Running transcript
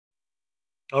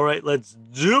All right, let's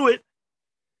do it.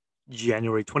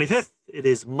 January 25th. It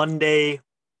is Monday.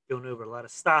 Going over a lot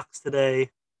of stocks today.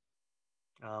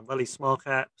 A lot of these small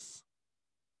caps.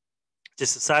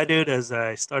 Just decided as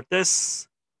I start this.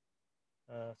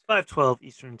 It's 5:12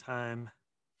 Eastern Time,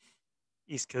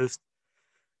 East Coast.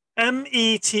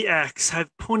 METX.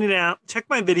 I've pointed out. Check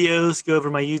my videos. Go over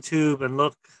my YouTube and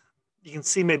look. You can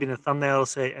see maybe in the thumbnail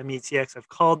say METX. I've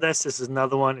called this. This is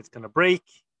another one. It's going to break.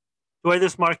 The way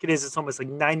this market is, it's almost like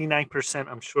 99%.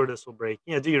 I'm sure this will break.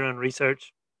 Do your own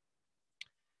research.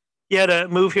 You had a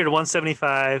move here to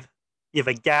 175. You have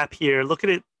a gap here. Look at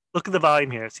it. Look at the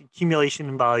volume here. It's accumulation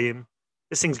in volume.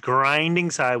 This thing's grinding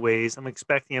sideways. I'm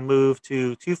expecting a move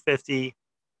to 250.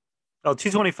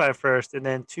 225 first, and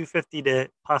then 250 to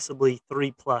possibly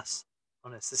 3 plus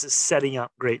on this. This is setting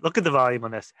up great. Look at the volume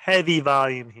on this. Heavy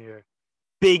volume here.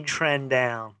 Big trend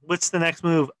down. What's the next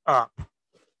move? Up.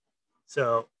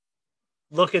 So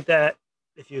look at that.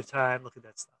 If you have time, look at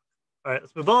that stuff. All right,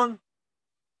 let's move on.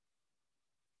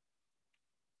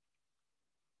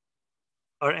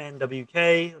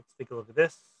 RNWK. Let's take a look at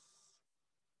this.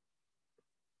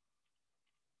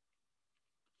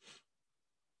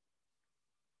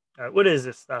 All right, what is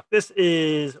this stuff? This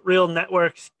is Real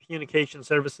Networks Communication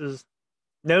Services.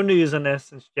 No news on this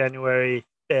since January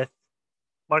 5th.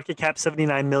 Market cap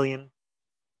 79 million.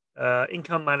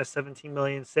 Income minus 17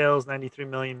 million. Sales 93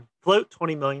 million. Float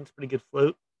 20 million. It's pretty good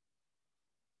float.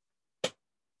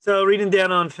 So reading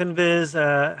down on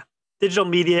FinViz, digital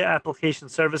media application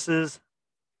services.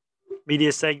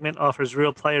 Media segment offers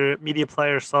real player media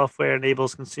player software,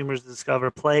 enables consumers to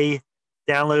discover, play,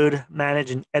 download,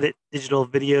 manage, and edit digital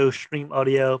video, stream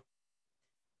audio.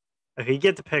 Okay, you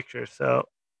get the picture. So,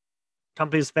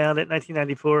 company was founded in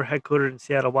 1994, headquartered in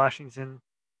Seattle, Washington.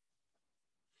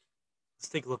 Let's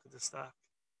take a look at the stock.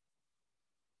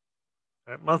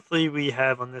 All right, monthly we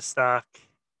have on this stock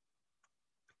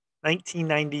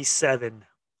 1997.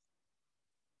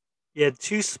 You had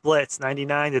two splits,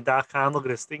 99 to .com. Look at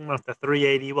this thing went up to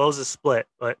 380. Well, it was a split,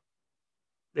 but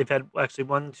they've had actually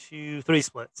 1, 2, 3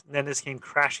 splits. And then this came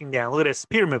crashing down. Look at this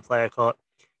pyramid play, I call it.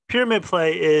 Pyramid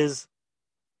play is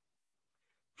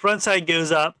front side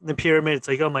goes up, the pyramid, it's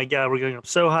like, oh my God, we're going up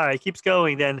so high. It keeps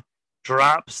going, then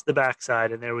drops the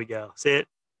backside, and there we go. See it?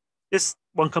 This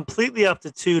went completely up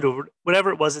to 2 to whatever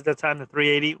it was at that time, the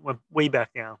 380, went way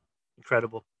back down.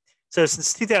 Incredible. So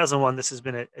since 2001, this has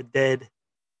been a dead,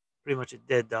 pretty much a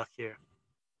dead duck here.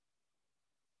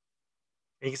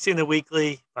 And you can see in the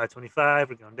weekly, 525,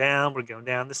 we're going down, we're going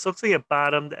down. This looks like it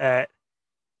bottomed at,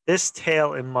 this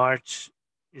tail in March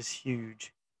is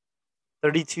huge,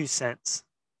 32 cents.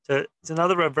 So it's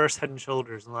another reverse head and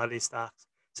shoulders in a lot of these stocks.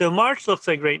 So March looks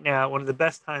like right now one of the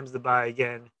best times to buy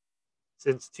again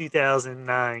since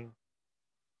 2009.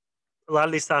 A lot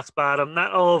of these stocks bottom.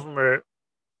 Not all of them are,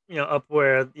 up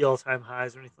where the all-time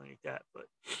highs or anything like that. But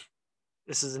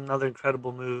this is another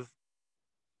incredible move.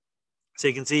 So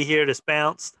you can see here this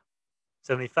bounced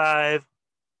 75,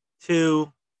 2,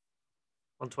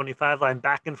 125 line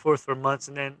back and forth for months,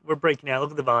 and then we're breaking out.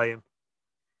 Look at the volume.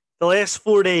 The last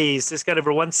 4 days, this got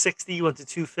over 160, went to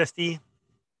 250.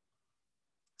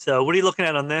 So what are you looking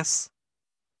at on this?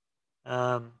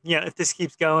 If this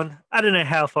keeps going, I don't know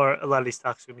how far a lot of these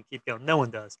stocks are going to keep going. No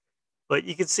one does. But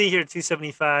you can see here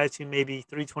 275 to maybe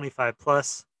 325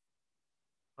 plus.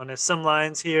 On this, some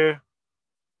lines here.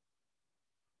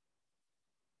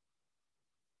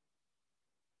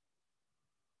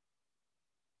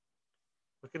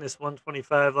 Look at this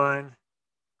 125 line.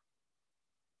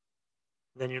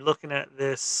 Then you're looking at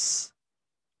this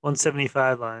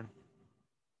 175 line.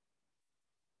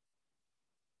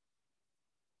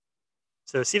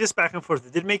 So see this back and forth.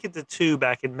 It did make it to 2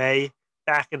 back in May.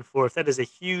 Back and forth. That is a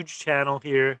huge channel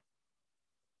here.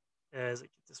 As I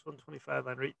get this 125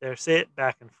 line right there. See it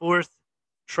back and forth.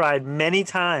 Tried many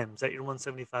times at your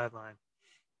 175 line.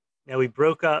 Now we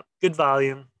broke up. Good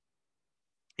volume.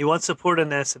 You want support in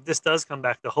this. If this does come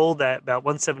back, to hold that about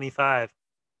 175.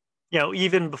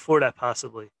 Even before that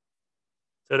possibly.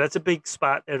 So that's a big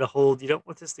spot there to hold. You don't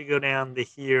want this to go down to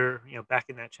here, back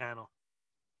in that channel.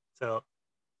 So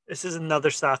this is another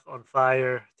stock on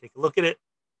fire. Take a look at it.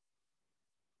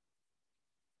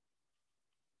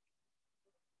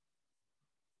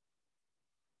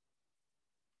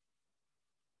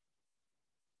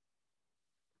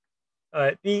 All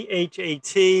right,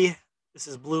 BHAT. This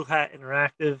is Blue Hat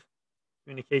Interactive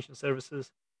Communication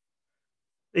Services.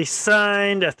 They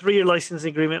signed a 3-year license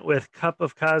agreement with Cup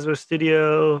of Cosmos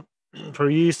Studio for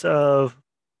use of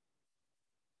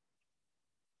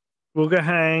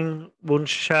Wugahang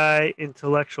Wunshai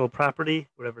intellectual property,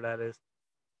 whatever that is.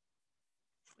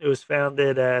 It was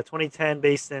founded 2010,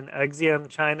 based in Xi'an,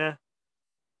 China.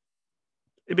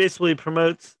 It basically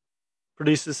promotes,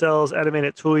 produces, sells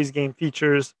animated toys, game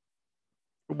features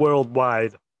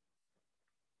worldwide.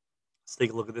 Let's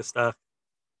take a look at this stock.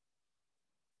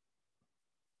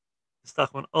 The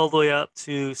stock went all the way up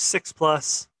to 6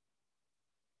 plus.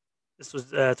 This was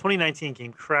 2019,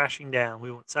 came crashing down.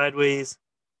 We went sideways.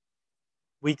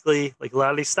 Weekly, like a lot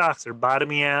of these stocks are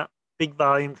bottoming out. Big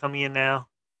volume coming in now.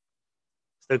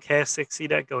 Stochastic, see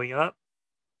that going up.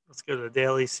 Let's go to the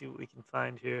daily, see what we can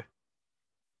find here.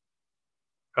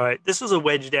 All right, this was a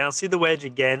wedge down. See the wedge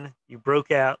again? You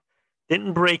broke out.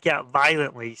 Didn't break out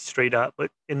violently straight up,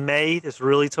 but in May, this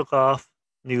really took off.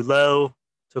 New low,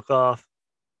 took off.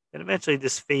 And eventually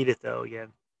just faded, though,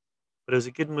 again. But it was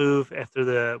a good move after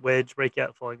the wedge,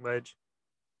 breakout, falling wedge.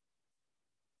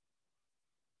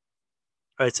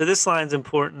 All right, so this line's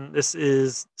important. This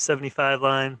is 75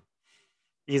 line.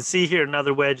 You can see here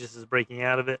another wedge. This is breaking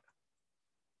out of it.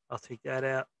 I'll take that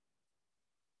out.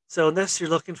 So unless you're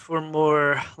looking for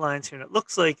more lines here, and it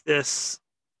looks like this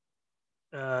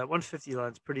 150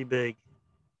 line's pretty big.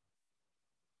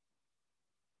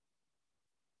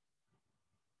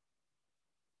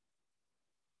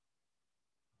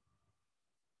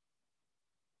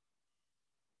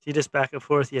 See this back and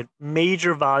forth. You had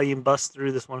major volume bust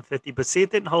through this 150, but see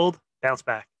it didn't hold. Bounce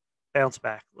back, bounce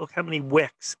back. Look how many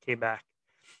wicks came back.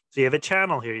 So you have a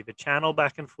channel here. You have a channel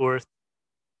back and forth,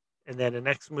 and then the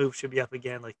next move should be up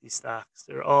again, like these stocks.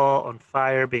 They're all on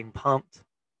fire, being pumped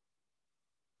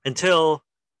until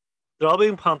they're all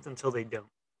being pumped until they don't.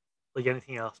 Like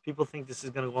anything else, people think this is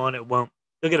going to go on. It won't.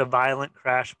 They'll get a violent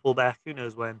crash, pullback. Who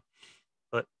knows when?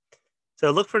 But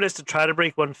so look for this to try to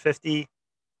break 150.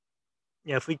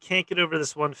 Yeah, if we can't get over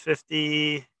this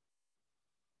 150,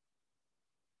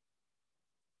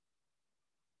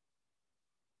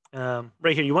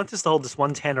 right here, you want this to hold this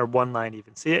 110 or 190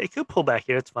 even. See, it could pull back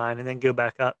here. It's fine, and then go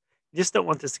back up. You just don't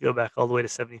want this to go back all the way to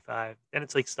 75. Then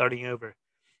it's like starting over.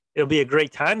 It'll be a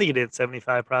great time to get in at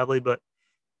 75 probably, but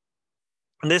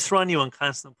on this run, you want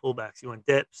constant pullbacks. You want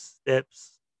dips,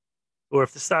 dips. Or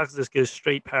if the stock just goes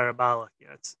straight parabolic,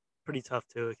 yeah, it's pretty tough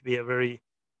too. It could be a very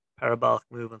parabolic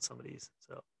move on some of these.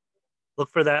 So look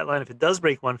for that line. If it does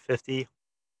break 150,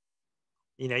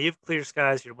 you have clear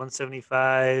skies here,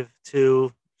 175,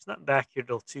 2. It's not back here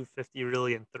till 250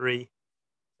 really, and 3.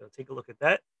 So take a look at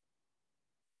that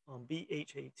on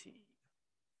BHAT.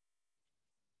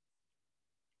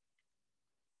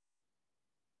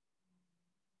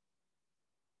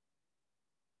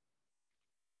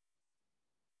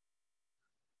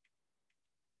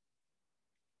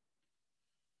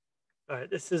 All right,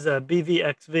 this is a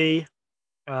BVXV,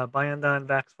 Biondon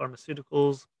Vax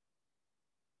Pharmaceuticals.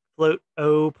 Float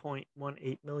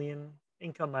 0.18 million.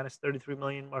 Income minus 33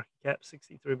 million. Market cap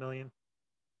 63 million.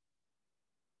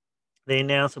 They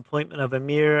announced appointment of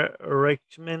Amir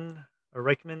Reichman,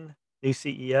 new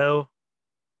CEO.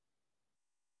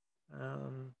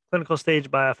 Clinical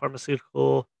stage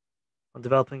biopharmaceutical on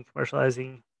developing,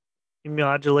 commercializing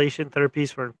immunomodulation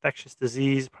therapies for infectious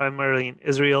disease, primarily in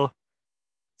Israel.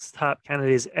 Its top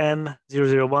candidate is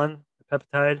M001, the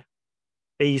peptide.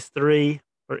 Phase 3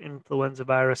 for influenza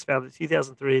virus, founded in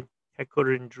 2003,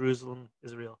 headquartered in Jerusalem,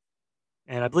 Israel.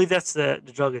 And I believe that's the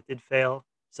drug that did fail.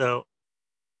 So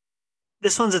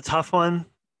this one's a tough one.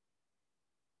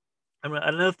 I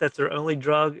don't know if that's their only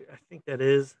drug. I think that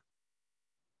is.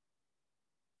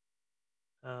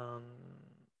 So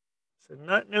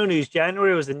no news.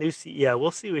 January was a new CEO. We'll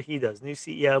see what he does. New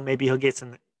CEO. Maybe he'll gets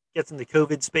in the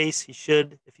COVID space. He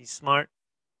should if he's smart.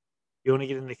 You want to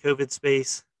get in the COVID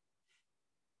space.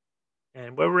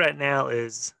 And where we're at now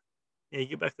is, you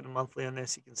get back to the monthly on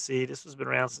this. You can see this has been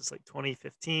around since like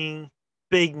 2015.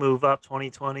 Big move up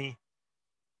 2020. You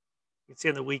can see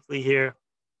on the weekly here.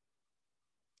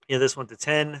 This went to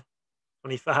 10,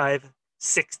 25,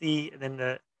 60, and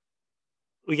then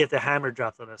we get the hammer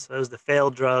dropped on us. So that was the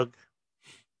failed drug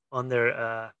on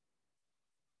their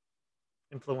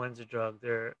influenza drug,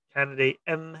 their candidate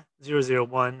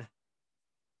M001.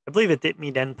 I believe it didn't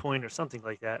meet endpoint or something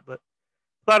like that. But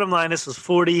bottom line, this was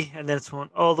 40, and then it's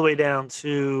went all the way down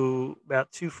to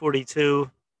about 242.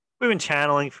 We've been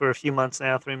channeling for a few months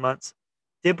now, 3 months.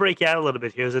 Did break out a little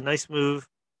bit here. It was a nice move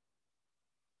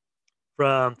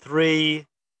from 3,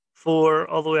 4,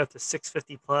 all the way up to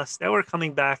 650 plus. Now we're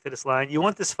coming back to this line. You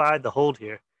want this 5 to hold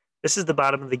here. This is the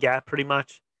bottom of the gap pretty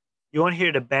much. You want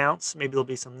here to bounce. Maybe there'll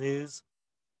be some news,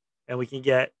 and we can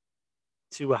get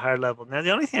to a higher level. Now,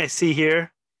 the only thing I see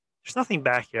here, there's nothing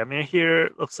back here. I mean, here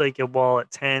it looks like a wall at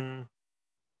 10,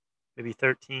 maybe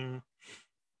 13.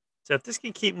 So if this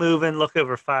can keep moving, look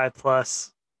over 5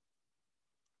 plus.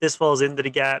 This falls into the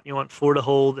gap. You want 4 to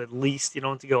hold at least. You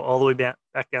don't want to go all the way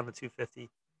back down to 250.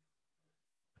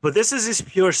 But this is just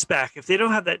pure spec. If they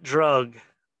don't have that drug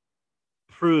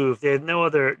proved, they have no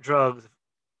other drugs.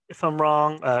 If I'm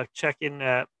wrong, check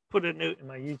in, put a note in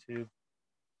my YouTube.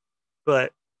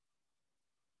 But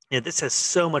yeah, this has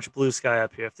so much blue sky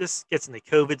up here. If this gets in the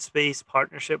COVID space,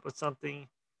 partnership with something,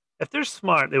 if they're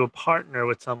smart, they will partner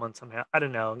with someone somehow. I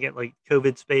don't know, and get like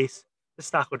COVID space. The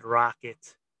stock would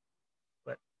rocket.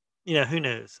 But who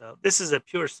knows? So this is a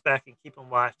pure spec, and keep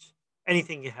on watch.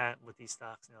 Anything can happen with these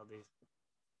stocks nowadays.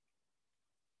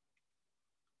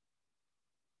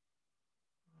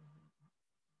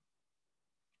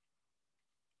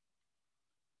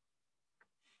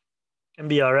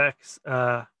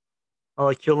 MBRX,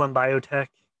 Molecule and Biotech,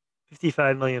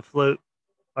 55 million float,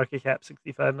 market cap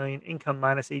 65 million, income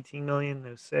minus 18 million,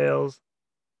 no sales.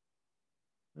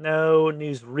 No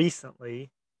news recently.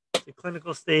 It's a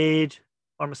clinical stage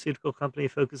pharmaceutical company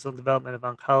focused on development of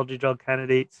oncology drug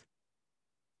candidates.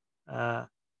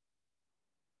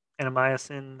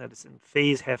 Anamycin that is in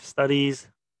phase half studies.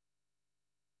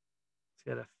 It's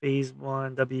got a phase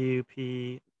 1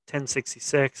 WP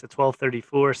 1066, a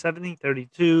 1234,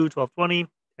 1732, 1220,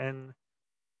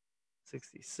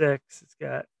 1066. It's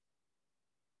got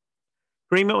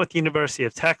agreement with the University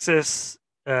of Texas,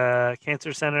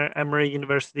 Cancer Center, Emory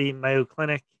University, Mayo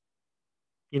Clinic,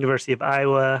 University of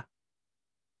Iowa,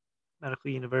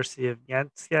 Medical University of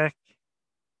Yanskek,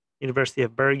 University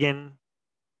of Bergen,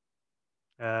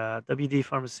 WD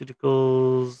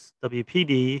Pharmaceuticals,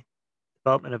 WPD,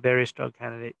 development of various drug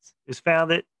candidates. It was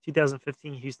founded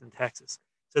 2015, Houston, Texas.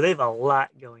 So they have a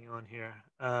lot going on here.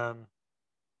 Are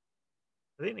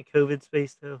they in the COVID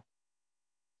space too?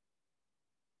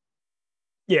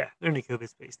 Yeah, they're in the COVID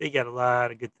space. They got a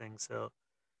lot of good things. So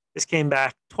this came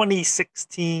back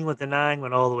 2016 with the 9,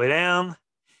 went all the way down.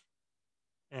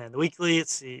 And the weekly,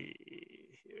 let's see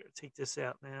here, take this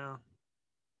out now.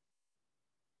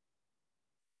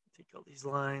 Take all these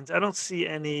lines. I don't see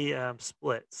any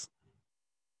splits.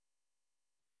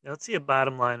 Now let's see a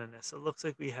bottom line on this. It looks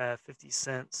like we have 50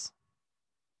 cents.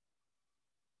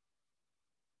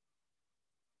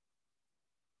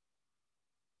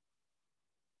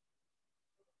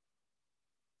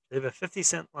 They have a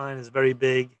 50-cent line is very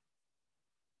big.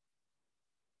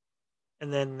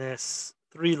 And then this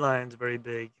 3 lines very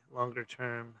big, longer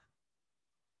term.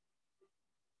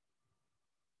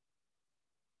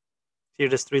 Here,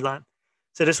 this 3 line.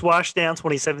 So this washed down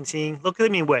 2017. Look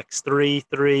at me, wicks 3,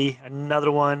 3,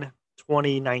 another one,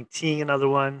 2019, another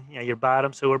one. Your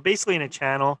bottom. So we're basically in a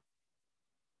channel.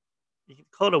 You can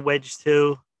call it a wedge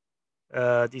too,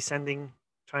 descending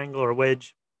triangle or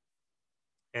wedge.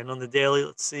 And on the daily,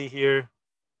 let's see here. You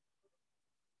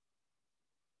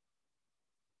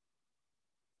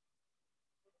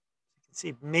can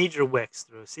see major wicks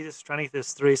through. See this, trying to get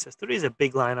this 3. So 3 is a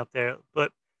big line up there.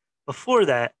 But before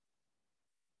that,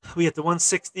 we hit the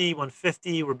 160,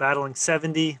 150. We're battling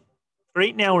 70.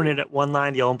 Right now, we're in at 1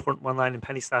 line, the all important 1 line in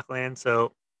penny stock land.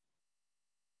 So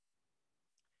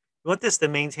we want this to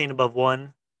maintain above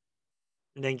 1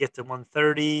 and then get to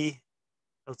 130.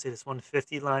 I would say this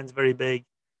 150 line is very big.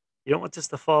 You don't want this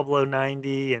to fall below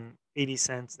 90 and 80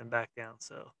 cents and back down.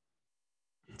 So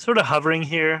sort of hovering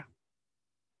here.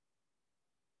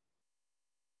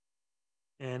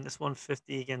 And this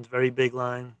 150 again is very big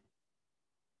line.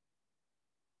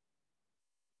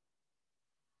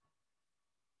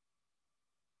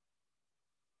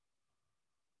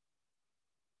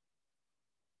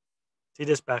 See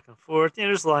this back and forth.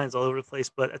 There's lines all over the place,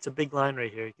 but it's a big line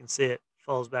right here. You can see it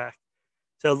falls back.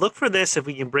 So look for this if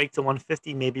we can break to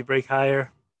 150, maybe break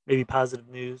higher, maybe positive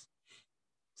news.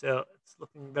 So it's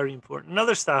looking very important.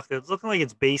 Another stock that's looking like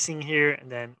it's basing here,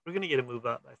 and then we're going to get a move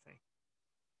up, I think.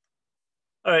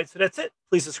 All right, so that's it.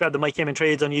 Please subscribe to Mike Hammond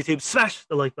Trades on YouTube. Smash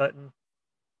the like button.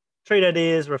 Trade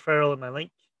ideas, referral, and my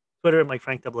link. Twitter,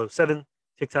 MikeFrank007.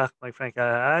 TikTok, MikeFrank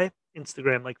II.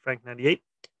 Instagram, MikeFrank98.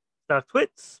 Stock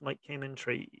Twits, Mike Hammond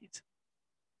Trades.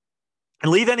 And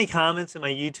leave any comments in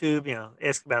my YouTube,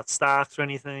 ask about stocks or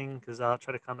anything, because I'll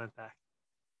try to comment back.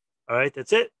 All right,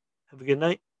 that's it. Have a good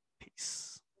night.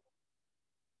 Peace.